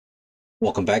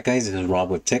Welcome back, guys. This is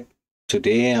Rob with Tech.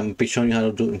 Today I'm be showing you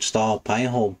how to install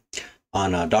pihole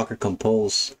on Docker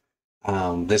Compose.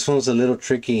 This one's a little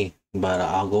tricky, but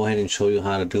I'll go ahead and show you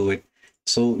how to do it.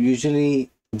 So usually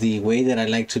the way that I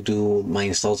like to do my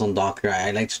installs on Docker,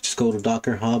 I like to just go to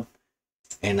Docker Hub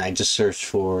and I just search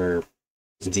for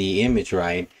the image,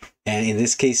 right? And in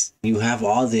this case, you have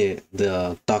all the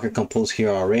Docker Compose here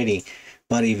already.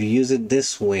 But if you use it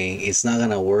this way, it's not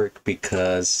gonna work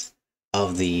because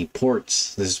of the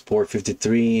ports. This is port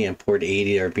 53 and port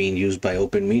 80 are being used by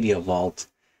openmediavault.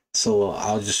 So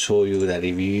I'll just show you that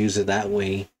if you use it that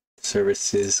way,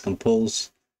 services,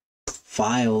 compose,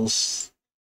 files,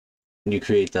 you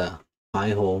create the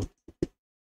pihole.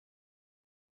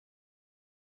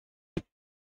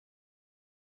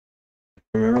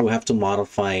 Remember, we have to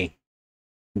modify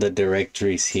the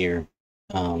directories here.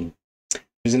 I'm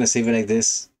just gonna save it like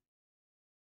this.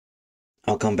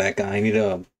 I'll come back. I need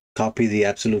to copy the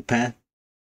absolute path.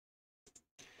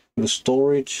 Go to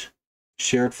storage,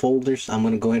 shared folders. I'm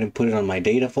gonna go ahead and put it on my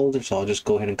data folder. So I'll just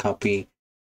go ahead and copy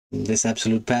this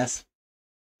absolute path.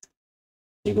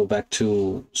 You go back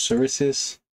to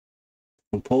services,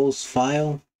 compose,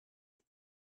 file,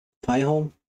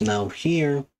 pihole. Now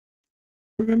here,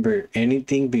 remember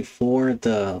anything before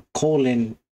the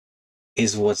colon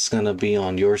is what's gonna be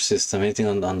on your system. Anything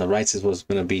on the right is what's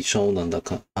gonna be shown on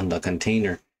the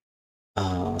container.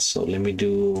 So let me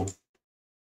do.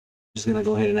 Just gonna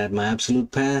go ahead and add my absolute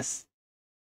path,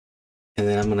 and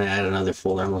then I'm gonna add another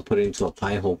folder. I'm gonna put it into a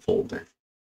pihole folder.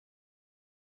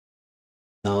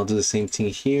 Now I'll do the same thing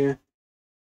here,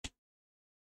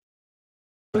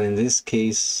 but in this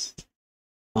case,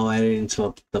 I'll add it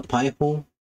into the pihole.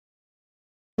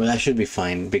 Well, that should be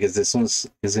fine because this one's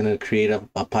is gonna create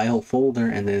a pihole folder,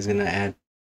 and then it's gonna add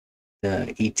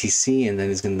the etc, and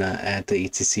then it's gonna add the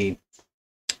etc.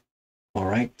 All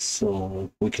right,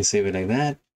 so we can save it like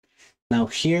that. Now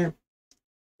here,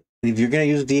 if you're gonna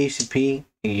use DHCP,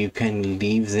 you can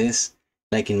leave this.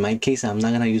 Like in my case, I'm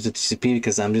not gonna use the TCP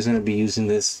because I'm just gonna be using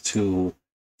this to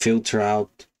filter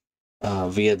out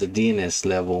via the DNS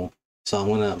level. So I'm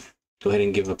gonna go ahead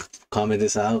and comment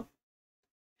this out.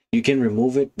 You can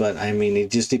remove it, but I mean,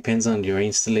 it just depends on your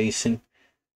installation.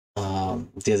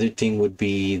 The other thing would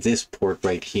be this port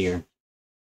right here.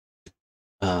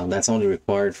 That's only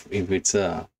required if it's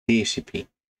a DHCP.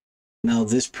 Now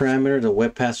this parameter, the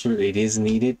web password, it is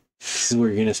needed. This is where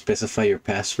you're gonna specify your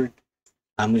password.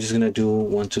 I'm just gonna do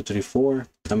 1, 2, 3, 4.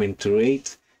 I mean through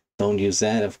 8. Don't use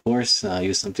that, of course.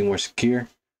 Use something more secure.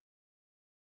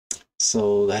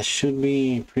 So that should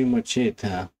be pretty much it.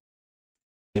 Let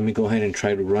me go ahead and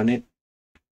try to run it.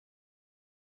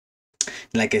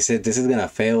 Like I said, this is gonna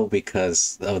fail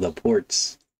because of the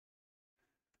ports.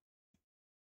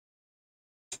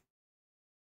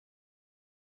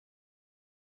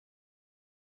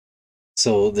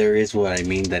 So there is what I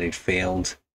mean that it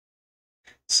failed.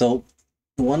 So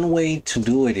one way to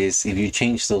do it is if you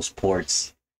change those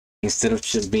ports, instead of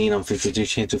just being on 53,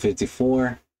 change to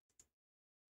 54,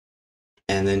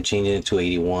 and then changing it to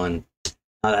 81.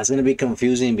 Now that's going to be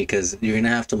confusing because you're going to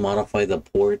have to modify the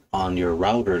port on your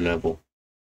router level.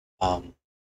 So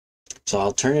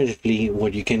alternatively,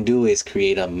 what you can do is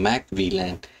create a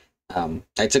macvlan.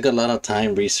 I took a lot of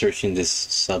time researching this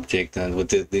subject and with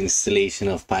the installation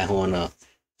of pihole on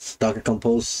Docker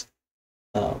Compose.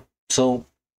 So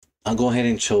I'll go ahead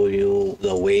and show you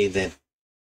the way that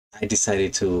I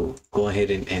decided to go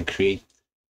ahead and create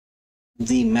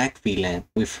the macvlan.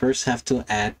 We first have to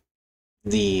add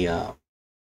the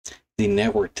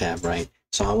network tab, right?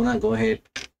 So I want to go ahead.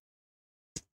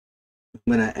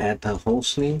 I'm gonna add the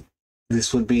hostname.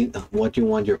 This would be what you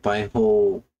want your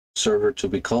pihole server to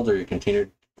be called, or your container.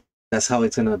 That's how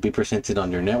it's gonna be presented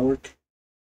on your network.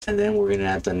 And then we're gonna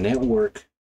add the network,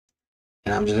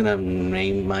 and I'm just gonna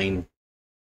name mine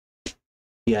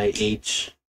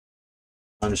PIH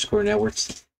underscore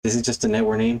networks. This is just a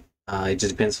network name. It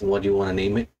just depends on what you want to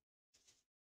name it.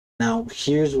 Now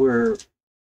here's where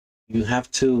you have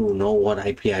to know what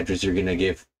IP address you're gonna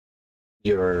give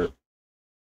your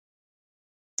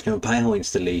pihole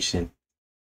installation.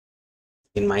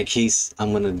 In my case,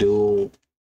 I'm gonna do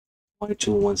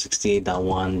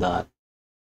 192.168.1.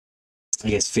 I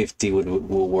guess 50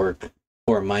 will work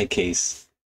for my case.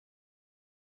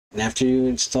 And after you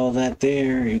install that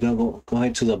there, you gotta go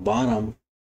ahead to the bottom.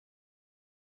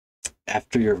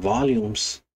 After your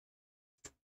volumes,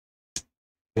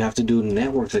 you have to do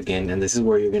networks again, and this is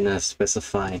where you're gonna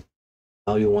specify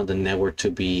how you want the network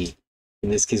to be. In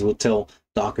this case, we'll tell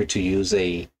Docker to use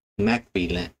a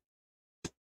macvlan.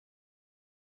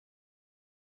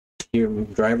 Here,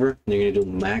 driver, you're gonna do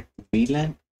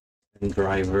macvlan and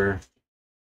driver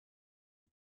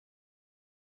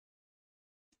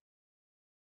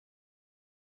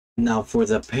Now for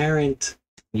the parent,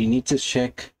 you need to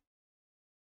check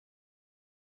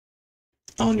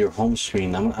on your home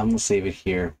screen. I'm gonna save it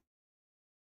here.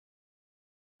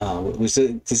 We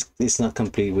still, it's not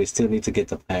complete. We still need to get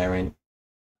the parent.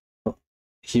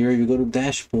 Here you go to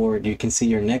dashboard, you can see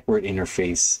your network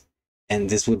interface, and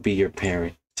this would be your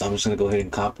parent. So I'm just gonna go ahead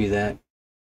and copy that.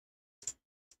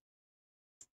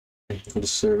 Go to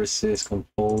services,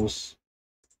 compose.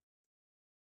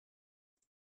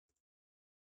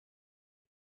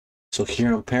 So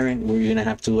here on parent, we're gonna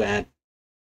have to add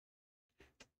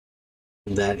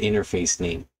that interface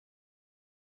name.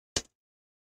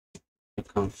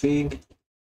 Config.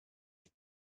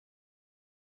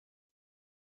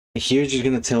 Here you're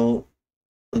gonna tell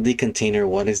the container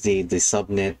what is the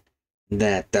subnet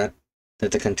that the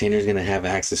container is gonna have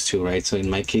access to, right? So in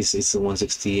my case, it's the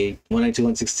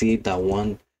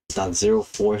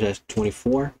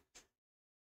 192.168.1.04/24.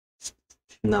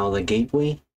 Now the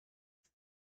gateway.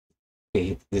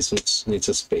 Okay, this one needs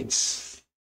a space.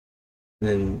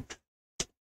 Then,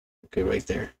 okay, right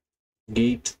there.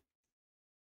 Gateway.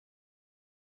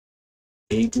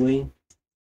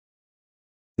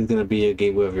 This is gonna be a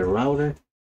gateway of your router.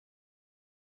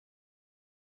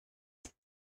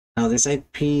 Now this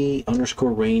IP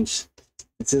underscore range,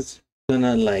 it's just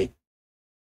gonna like,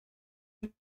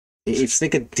 it's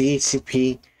like a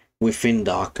DHCP within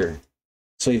Docker.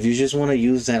 So if you just want to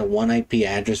use that one IP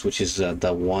address, which is the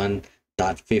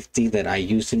 1.50 that I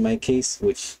used in my case,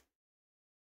 which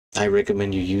I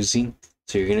recommend you using.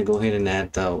 So you're gonna go ahead and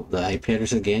add the IP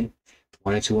address again,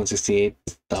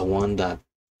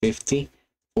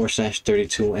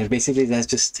 192.168.1.50/32, and basically that's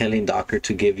just telling Docker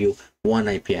to give you one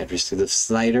IP address to the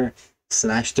slider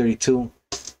 /32.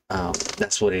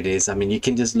 That's what it is. I mean, you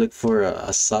can just look for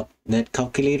a subnet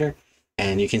calculator,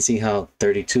 and you can see how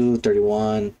 32,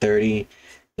 31, 30,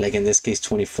 like in this case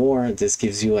 24, this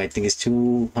gives you, I think it's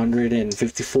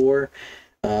 254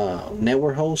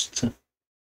 network hosts.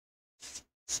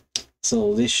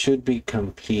 So this should be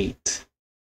complete.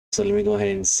 So let me go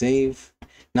ahead and save.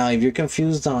 Now if you're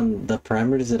confused on the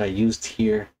parameters that I used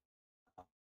here,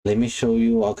 let me show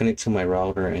you. I'll connect to my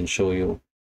router and show you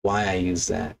why I use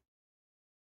that.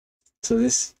 So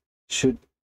this should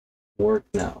work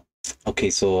now. Okay,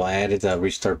 so I added a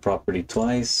restart property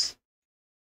twice.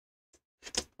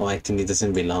 Oh, I think it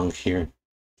doesn't belong here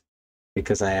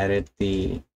because I added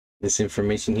this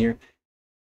information here.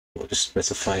 We'll just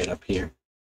specify it up here.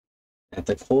 Add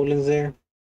the colons there.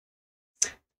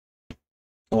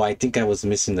 Oh, I think I was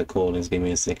missing the colons. Give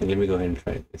me a second. Let me go ahead and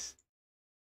try this.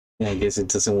 Yeah, I guess it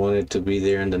doesn't want it to be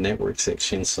there in the network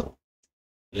section. So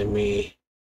let me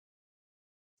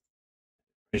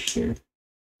right here.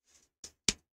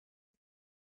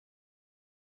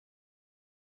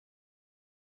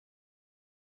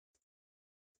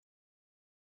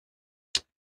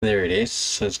 There it is.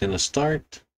 So it's gonna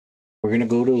start. We're gonna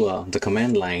go to the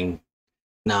command line.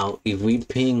 Now, if we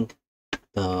ping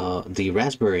the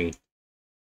Raspberry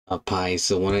Pi,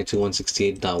 so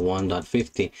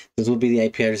 192.168.1.50, this will be the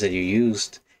IP address that you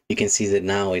used. You can see that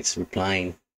now it's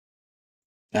replying.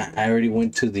 I already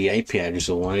went to the IP address,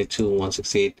 so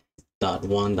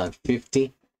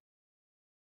 192.168.1.50.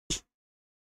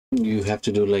 You have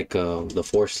to do like the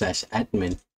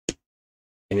 /admin,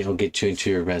 and it'll get you into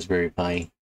your Raspberry Pi.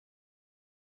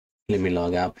 Let me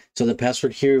log out. So the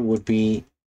password here would be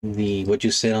what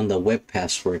you set on the web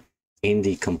password in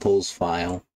the compose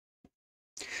file.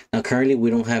 Now currently we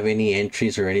don't have any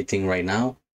entries or anything right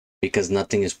now because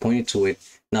nothing is pointed to it.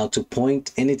 Now to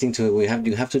point anything to it,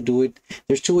 you have to do it.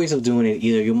 There's two ways of doing it.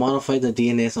 Either you modify the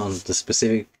DNS on the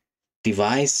specific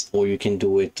device, or you can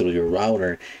do it through your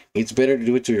router. It's better to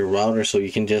do it through your router so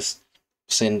you can just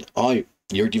send all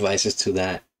your devices to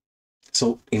that.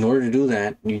 So in order to do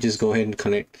that, you just go ahead and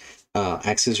connect,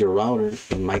 access your router.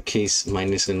 In my case,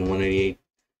 mine is in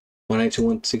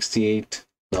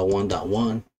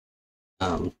 192.168.1.1.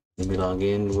 Let me log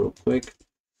in real quick.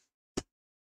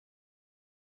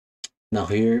 Now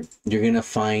here, you're gonna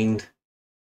find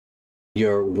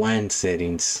your WAN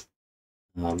settings.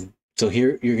 So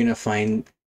here you're gonna find,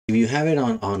 if you have it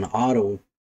on auto,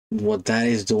 what that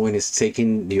is doing is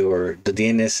taking the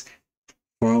DNS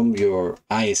from your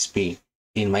ISP.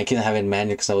 In my case, I have it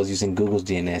manual because I was using Google's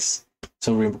DNS.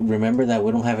 So remember that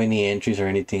we don't have any entries or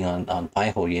anything on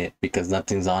Pihole yet because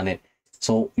nothing's on it.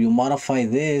 So you modify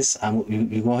this.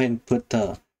 You go ahead and put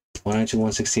the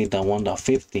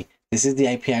 192.168.1.50. This is the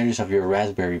IP address of your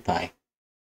Raspberry Pi.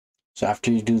 So after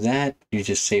you do that, you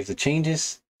just save the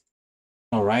changes.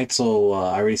 All right, so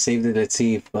I already saved it. Let's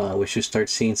see if we should start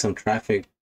seeing some traffic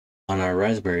on our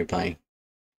Raspberry Pi.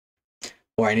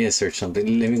 Or I need to search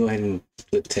something. Let me go ahead and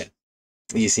put test.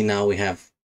 You see now we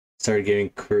have started getting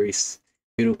queries.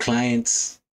 You know,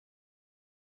 clients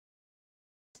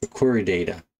query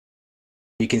data.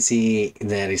 You can see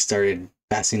that it started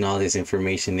passing all this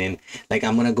information in. Like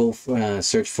I'm gonna go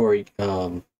search for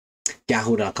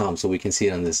yahoo.com so we can see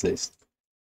it on this list.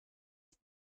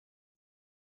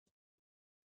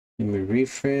 Let me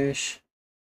refresh.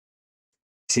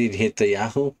 See it hit the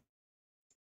Yahoo.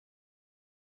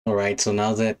 All right, so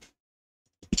now that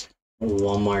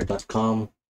walmart.com.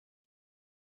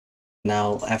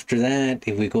 Now after that,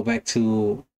 if we go back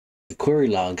to the query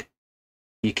log,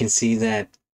 you can see that,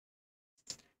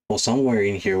 well, somewhere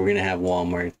in here we're gonna have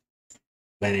Walmart,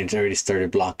 and it's already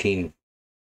started blocking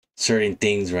certain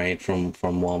things, right, from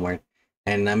Walmart.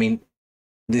 And I mean,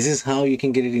 this is how you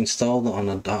can get it installed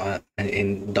on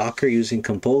in Docker using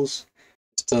Compose.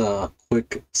 Just a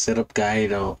quick setup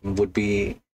guide would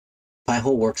be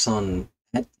Pi-hole works on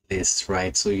add lists,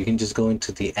 right? So you can just go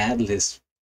into the add list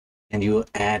and you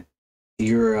add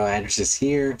your addresses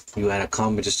here. You add a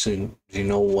comment just so you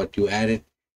know what you added,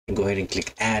 and go ahead and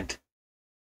click add.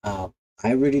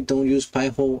 I really don't use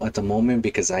Pi-hole at the moment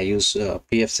because I use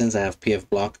pfSense. I have PF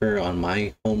blocker on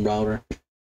my home router.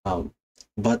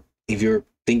 But if you're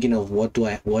thinking of what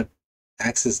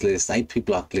access list, IP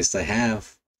block list I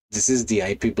have, this is the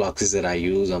IP block list that I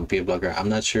use on PF blocker. I'm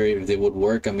not sure if they would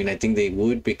work. I mean, I think they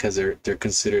would because they're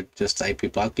considered just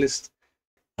IP block list.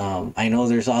 I know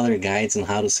there's other guides on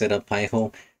how to set up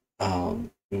Pi-hole.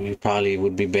 You probably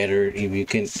would be better if you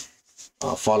can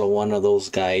follow one of those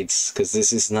guides, because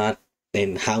this is not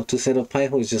in how to set up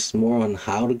Pi-hole. It's just more on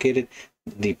how to get it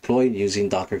deployed using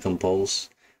Docker Compose.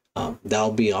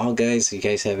 That'll be all, guys. If you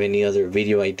guys have any other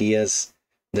video ideas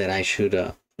that I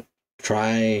should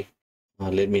try,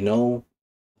 let me know.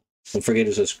 Don't forget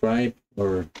to subscribe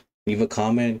or leave a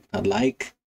comment, a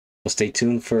like. Stay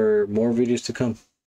tuned for more videos to come.